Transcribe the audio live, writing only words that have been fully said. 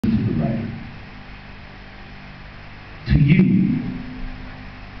you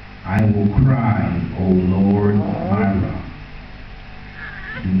I will cry, O Lord, my rock.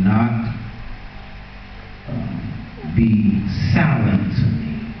 Do not be silent to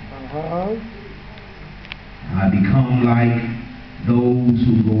me. I become like those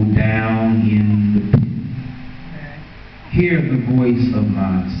who go down in the pit. Hear the voice of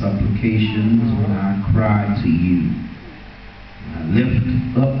my supplications when I cry to you. I lift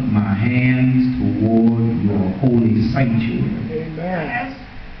up my hands toward your holy sanctuary. Amen.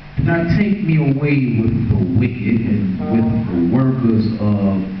 Do not take me away with the wicked and with the workers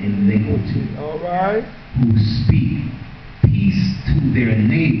of iniquity, All right. who speak peace to their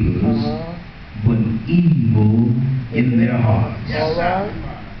neighbors, but evil in their hearts. All right.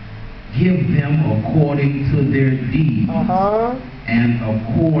 Give them according to their deeds and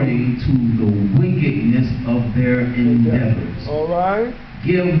according to the wickedness of their endeavors. All right.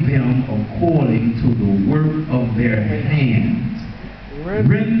 Give them according to the work of their hands.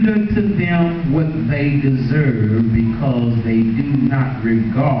 Render to them what they deserve, because they do not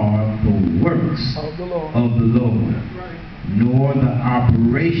regard the works of the Lord, nor the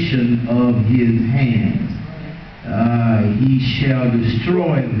operation of his hands. He shall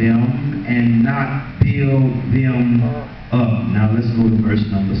destroy them and not build them up. Now let's go to verse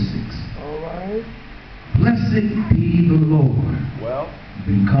number 6. All right. Blessed be the Lord,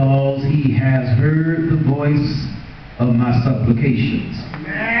 because he has heard the voice of my supplications.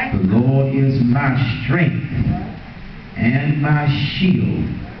 The Lord is my strength and my shield.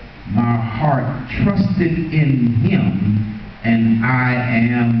 My heart trusted in him, and I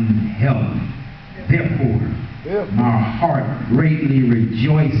am helped. Therefore, my heart greatly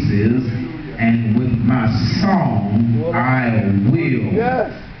rejoices, and with my song I will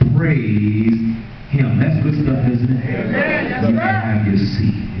praise him. That's good stuff, isn't it? Amen. You may have your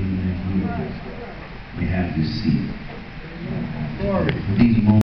seat. You may have your seat. These moments